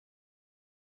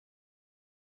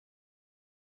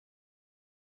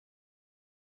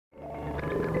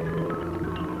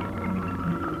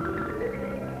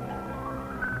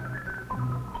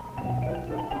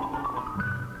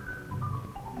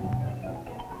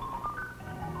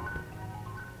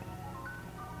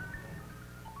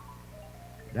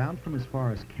Down from as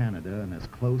far as Canada and as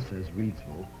close as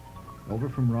Reidsville, over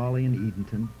from Raleigh and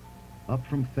Edenton, up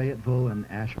from Fayetteville and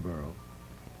Asheboro,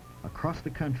 across the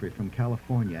country from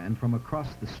California and from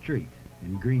across the street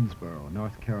in Greensboro,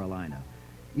 North Carolina,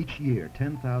 each year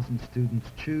 10,000 students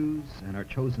choose and are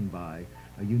chosen by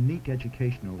a unique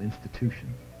educational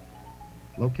institution.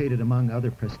 Located among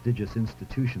other prestigious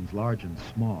institutions large and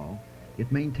small,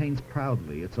 it maintains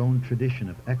proudly its own tradition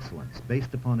of excellence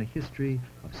based upon a history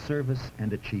of service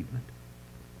and achievement.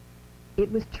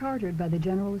 It was chartered by the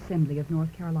General Assembly of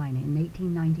North Carolina in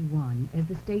 1891 as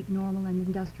the State Normal and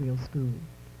Industrial School.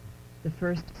 The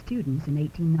first students in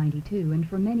 1892 and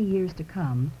for many years to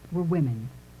come were women.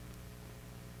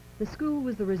 The school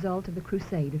was the result of the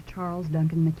crusade of Charles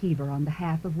Duncan McKeever on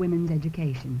behalf of women's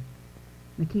education.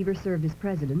 McKeever served as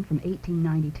president from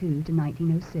 1892 to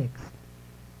 1906.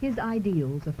 His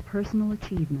ideals of personal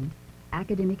achievement,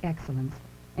 academic excellence,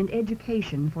 and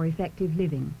education for effective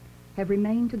living have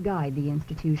remained to guide the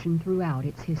institution throughout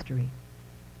its history.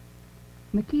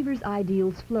 McKeever's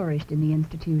ideals flourished in the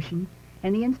institution,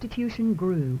 and the institution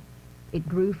grew. It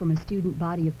grew from a student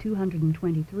body of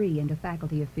 223 and a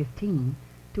faculty of 15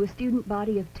 to a student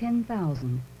body of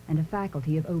 10,000 and a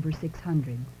faculty of over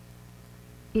 600.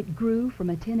 It grew from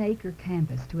a 10-acre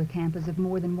campus to a campus of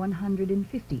more than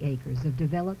 150 acres of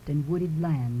developed and wooded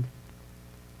land.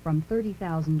 From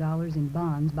 $30,000 in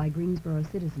bonds by Greensboro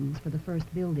citizens for the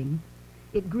first building,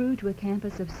 it grew to a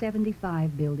campus of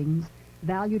 75 buildings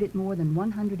valued at more than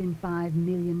 $105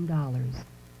 million.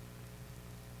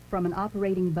 From an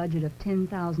operating budget of $10,000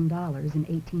 in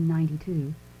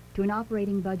 1892 to an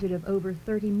operating budget of over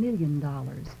 $30 million,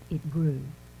 it grew.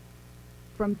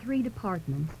 From 3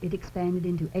 departments, it expanded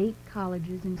into 8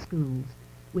 colleges and schools,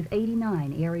 with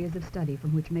 89 areas of study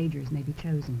from which majors may be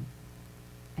chosen.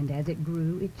 And as it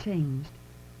grew, it changed.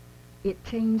 It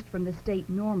changed from the State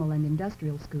Normal and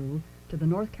Industrial School to the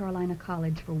North Carolina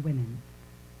College for Women.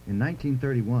 In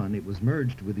 1931, it was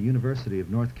merged with the University of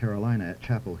North Carolina at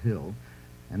Chapel Hill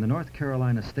and the North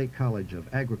Carolina State College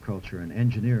of Agriculture and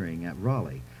Engineering at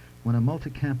Raleigh, when a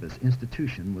multi-campus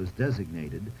institution was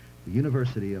designated the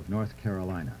University of North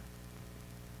Carolina.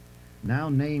 Now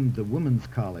named the Women's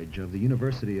College of the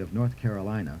University of North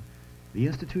Carolina, the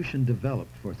institution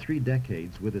developed for 3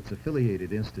 decades with its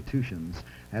affiliated institutions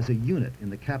as a unit in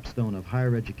the capstone of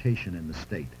higher education in the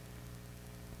state.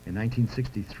 In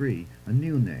 1963, a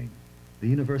new name, the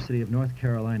University of North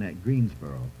Carolina at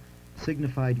Greensboro,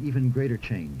 signified even greater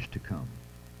change to come.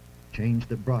 Change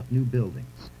that brought new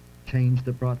buildings, change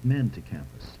that brought men to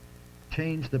campus,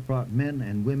 change that brought men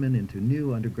and women into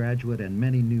new undergraduate and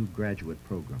many new graduate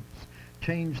programs,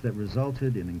 change that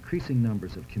resulted in increasing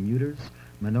numbers of commuters,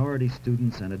 minority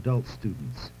students, and adult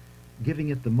students, giving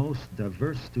it the most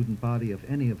diverse student body of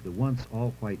any of the once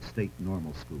all-white state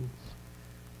normal schools.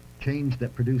 Change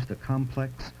that produced a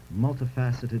complex,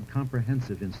 multifaceted,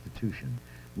 comprehensive institution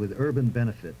with urban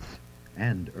benefits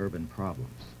and urban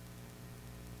problems.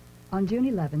 On June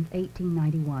 11,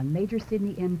 1891, Major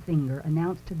Sidney M. Finger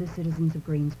announced to the citizens of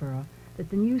Greensboro that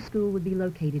the new school would be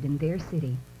located in their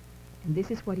city. And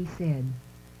this is what he said.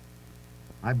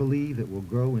 I believe it will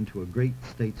grow into a great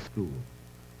state school,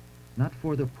 not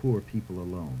for the poor people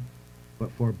alone,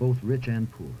 but for both rich and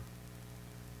poor.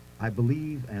 I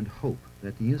believe and hope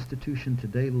that the institution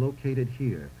today located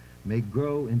here may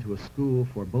grow into a school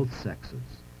for both sexes.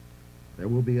 There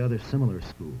will be other similar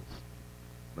schools,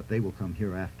 but they will come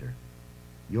hereafter.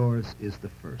 Yours is the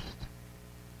first.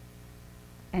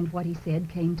 And what he said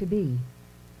came to be.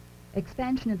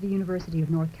 Expansion of the University of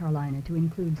North Carolina to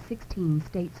include 16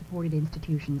 state-supported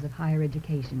institutions of higher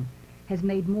education has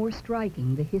made more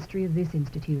striking the history of this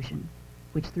institution,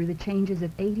 which through the changes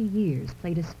of 80 years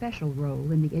played a special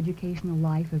role in the educational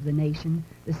life of the nation,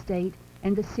 the state,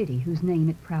 and the city whose name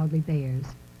it proudly bears.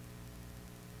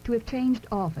 To have changed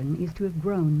often is to have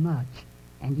grown much,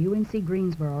 and UNC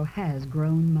Greensboro has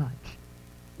grown much.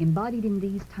 Embodied in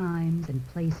these times and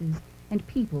places and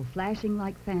people flashing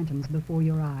like phantoms before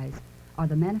your eyes are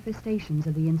the manifestations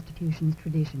of the institution's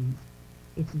traditions,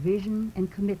 its vision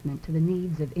and commitment to the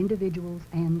needs of individuals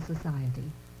and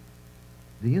society.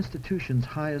 The institution's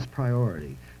highest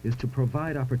priority is to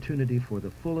provide opportunity for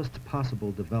the fullest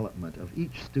possible development of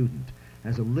each student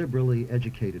as a liberally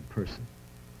educated person.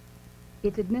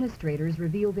 Its administrators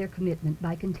reveal their commitment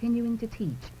by continuing to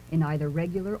teach in either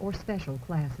regular or special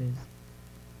classes.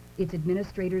 Its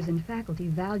administrators and faculty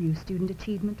value student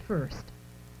achievement first,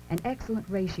 an excellent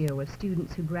ratio of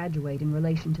students who graduate in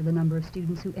relation to the number of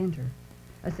students who enter,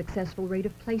 a successful rate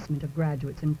of placement of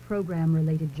graduates in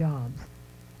program-related jobs,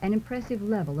 an impressive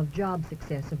level of job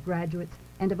success of graduates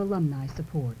and of alumni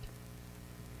support.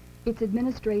 Its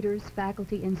administrators,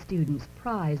 faculty, and students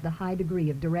prize the high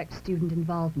degree of direct student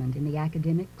involvement in the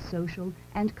academic, social,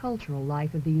 and cultural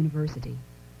life of the university.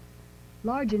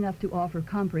 Large enough to offer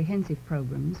comprehensive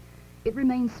programs, it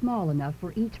remains small enough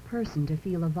for each person to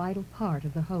feel a vital part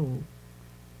of the whole.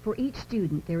 For each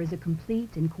student, there is a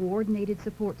complete and coordinated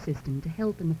support system to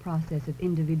help in the process of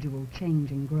individual change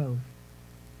and growth.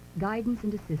 Guidance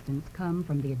and assistance come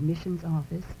from the admissions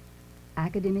office,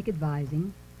 academic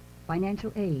advising,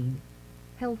 financial aid,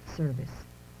 health service,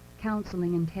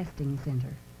 counseling and testing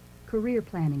center, career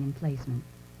planning and placement,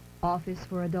 office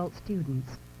for adult students,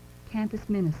 campus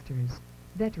ministers,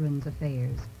 veterans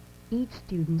affairs, each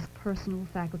student's personal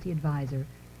faculty advisor,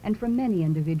 and from many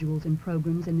individuals and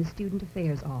programs in the Student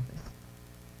Affairs Office.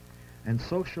 And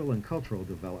social and cultural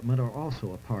development are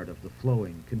also a part of the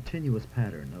flowing, continuous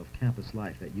pattern of campus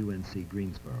life at UNC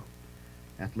Greensboro.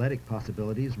 Athletic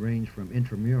possibilities range from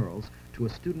intramurals to a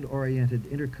student-oriented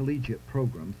intercollegiate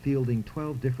program fielding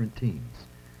 12 different teams.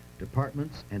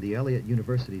 Departments and the Elliott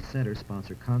University Center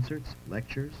sponsor concerts,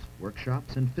 lectures,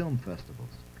 workshops, and film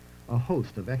festivals. A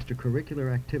host of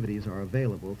extracurricular activities are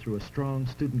available through a strong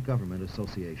student government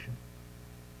association.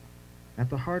 At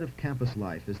the heart of campus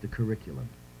life is the curriculum,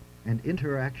 and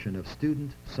interaction of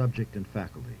student, subject, and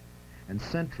faculty. And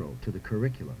central to the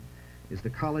curriculum is the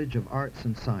College of Arts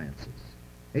and Sciences.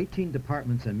 18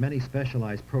 departments and many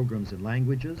specialized programs in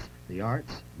languages, the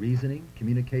arts, reasoning,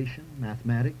 communication,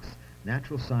 mathematics,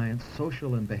 natural science,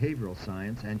 social and behavioral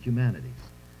science, and humanities.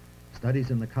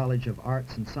 Studies in the College of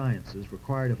Arts and Sciences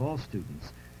required of all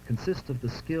students consist of the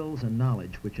skills and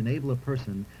knowledge which enable a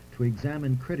person to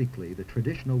examine critically the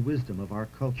traditional wisdom of our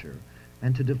culture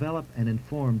and to develop an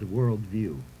informed world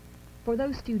view. For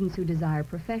those students who desire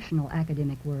professional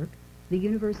academic work, the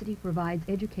university provides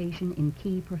education in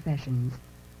key professions.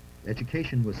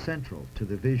 Education was central to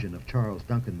the vision of Charles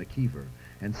Duncan McKeever,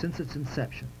 and since its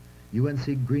inception,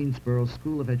 UNC Greensboro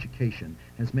School of Education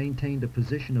has maintained a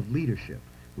position of leadership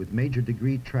with major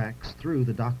degree tracks through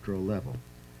the doctoral level.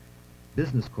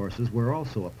 Business courses were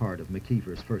also a part of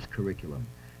McKeever's first curriculum,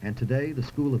 and today the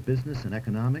School of Business and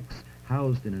Economics,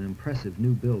 housed in an impressive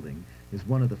new building, is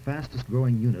one of the fastest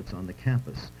growing units on the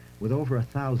campus, with over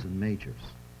 1,000 majors.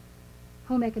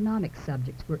 Home economics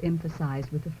subjects were emphasized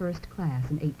with the first class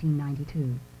in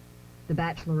 1892. The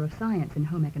Bachelor of Science in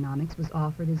Home Economics was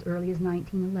offered as early as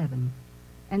 1911,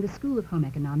 and the School of Home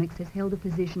Economics has held a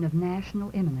position of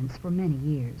national eminence for many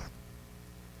years.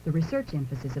 The research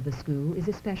emphasis of the school is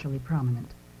especially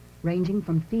prominent, ranging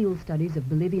from field studies of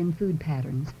Bolivian food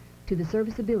patterns to the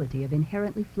serviceability of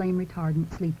inherently flame-retardant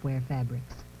sleepwear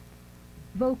fabrics.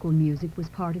 Vocal music was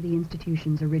part of the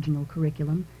institution's original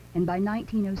curriculum, and by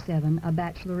 1907 a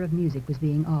Bachelor of Music was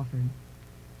being offered.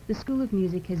 The School of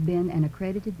Music has been an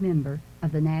accredited member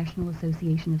of the National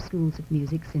Association of Schools of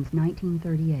Music since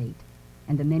 1938,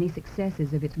 and the many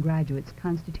successes of its graduates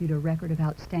constitute a record of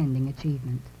outstanding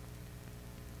achievement.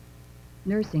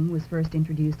 Nursing was first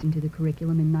introduced into the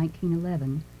curriculum in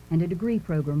 1911, and a degree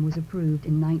program was approved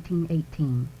in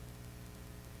 1918.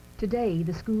 Today,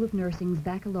 the School of Nursing's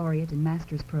baccalaureate and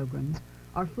master's programs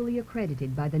are fully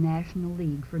accredited by the National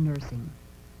League for Nursing,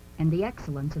 and the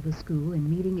excellence of the school in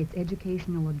meeting its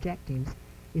educational objectives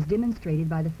is demonstrated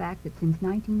by the fact that since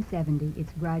 1970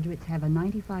 its graduates have a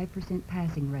 95%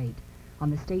 passing rate on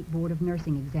the State Board of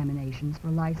Nursing examinations for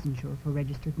licensure for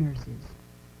registered nurses.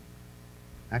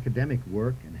 Academic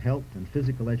work in health and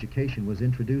physical education was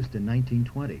introduced in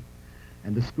 1920,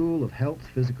 and the School of Health,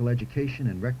 Physical Education,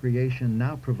 and Recreation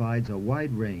now provides a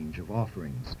wide range of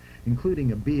offerings,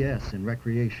 including a BS in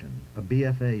Recreation, a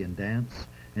BFA in Dance,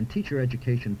 and teacher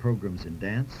education programs in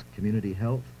dance, community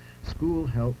health, school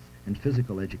health, and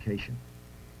physical education.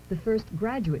 The first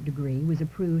graduate degree was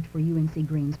approved for UNC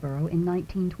Greensboro in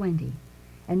 1920,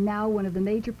 and now one of the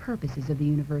major purposes of the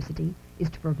university is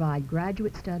to provide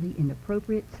graduate study in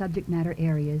appropriate subject matter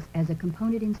areas as a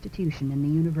component institution in the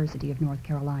University of North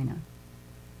Carolina.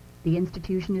 The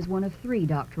institution is one of 3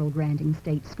 doctoral granting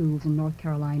state schools in North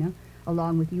Carolina,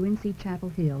 along with UNC Chapel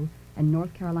Hill and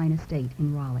North Carolina State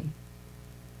in Raleigh.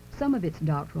 Some of its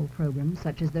doctoral programs,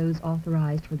 such as those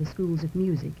authorized for the schools of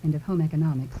music and of home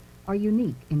economics, are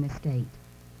unique in the state.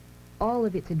 All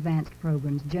of its advanced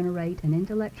programs generate an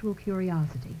intellectual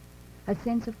curiosity, a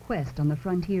sense of quest on the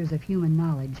frontiers of human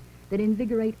knowledge that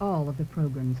invigorate all of the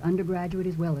programs, undergraduate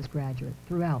as well as graduate,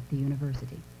 throughout the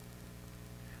university.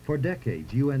 For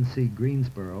decades, UNC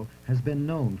Greensboro has been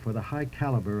known for the high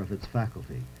caliber of its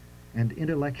faculty, and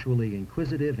intellectually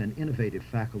inquisitive and innovative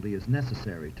faculty is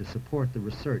necessary to support the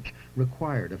research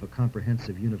required of a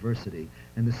comprehensive university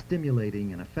and the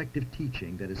stimulating and effective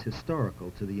teaching that is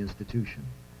historical to the institution.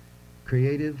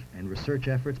 Creative and research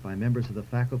efforts by members of the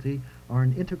faculty are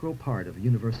an integral part of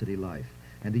university life,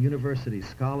 and the university's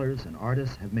scholars and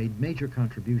artists have made major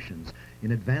contributions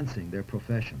in advancing their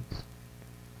professions.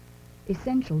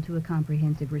 Essential to a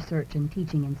comprehensive research and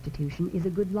teaching institution is a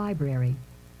good library.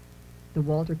 The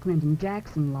Walter Clinton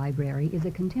Jackson Library is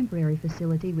a contemporary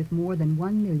facility with more than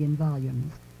 1 million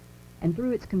volumes, and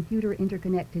through its computer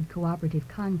interconnected cooperative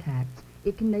contacts,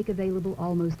 it can make available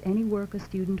almost any work a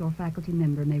student or faculty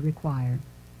member may require.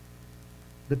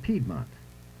 The Piedmont,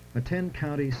 a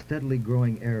 10-county steadily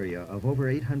growing area of over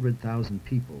 800,000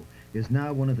 people, is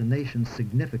now one of the nation's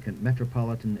significant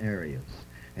metropolitan areas,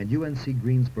 and UNC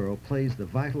Greensboro plays the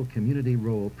vital community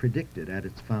role predicted at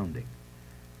its founding: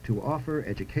 to offer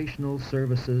educational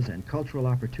services and cultural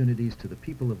opportunities to the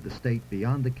people of the state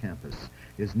beyond the campus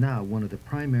is now one of the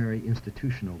primary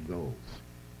institutional goals.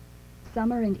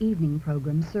 Summer and evening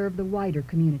programs serve the wider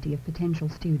community of potential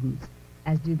students,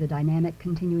 as do the dynamic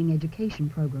continuing education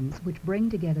programs which bring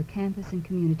together campus and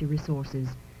community resources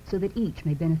so that each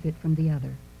may benefit from the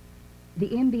other. The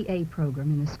MBA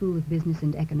program in the School of Business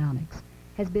and Economics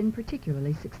has been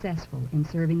particularly successful in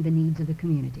serving the needs of the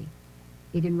community.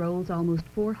 It enrolls almost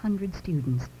 400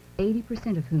 students,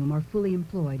 80% of whom are fully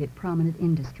employed at prominent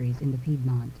industries in the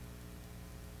Piedmont.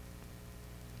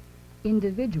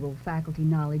 Individual faculty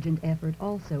knowledge and effort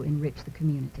also enrich the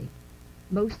community.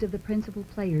 Most of the principal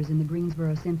players in the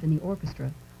Greensboro Symphony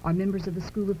Orchestra are members of the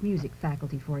School of Music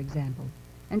faculty, for example,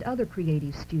 and other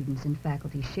creative students and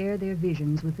faculty share their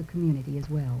visions with the community as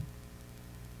well.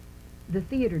 The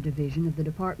theater division of the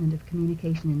Department of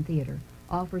Communication and Theater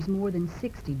offers more than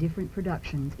 60 different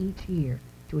productions each year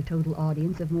to a total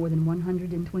audience of more than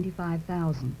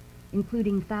 125,000,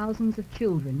 including thousands of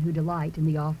children who delight in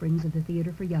the offerings of the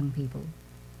Theater for Young People.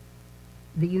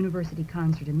 The University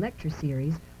Concert and Lecture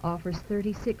Series offers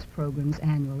 36 programs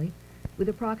annually, with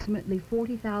approximately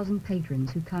 40,000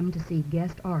 patrons who come to see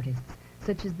guest artists,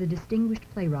 such as the distinguished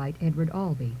playwright Edward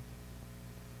Albee.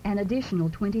 An additional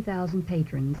 20,000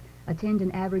 patrons attend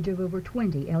an average of over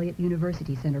 20 Elliott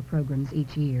University Center programs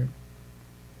each year.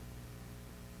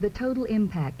 The total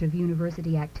impact of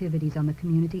university activities on the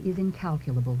community is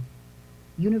incalculable.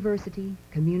 University,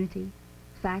 community,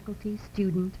 faculty,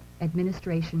 student,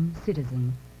 administration,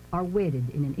 citizen are wedded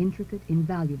in an intricate,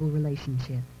 invaluable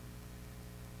relationship.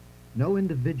 No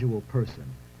individual person,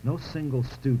 no single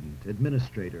student,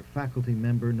 administrator, faculty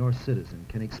member, nor citizen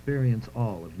can experience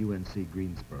all of UNC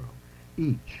Greensboro.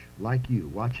 Each, like you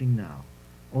watching now,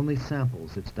 only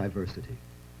samples its diversity.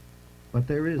 But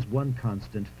there is one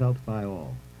constant felt by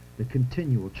all: the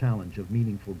continual challenge of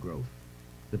meaningful growth.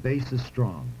 The base is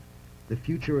strong. The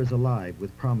future is alive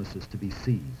with promises to be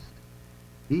seized.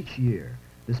 Each year,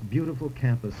 this beautiful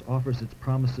campus offers its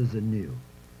promises anew.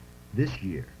 This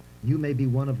year, you may be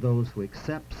one of those who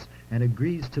accepts and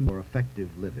agrees to more effective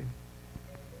living.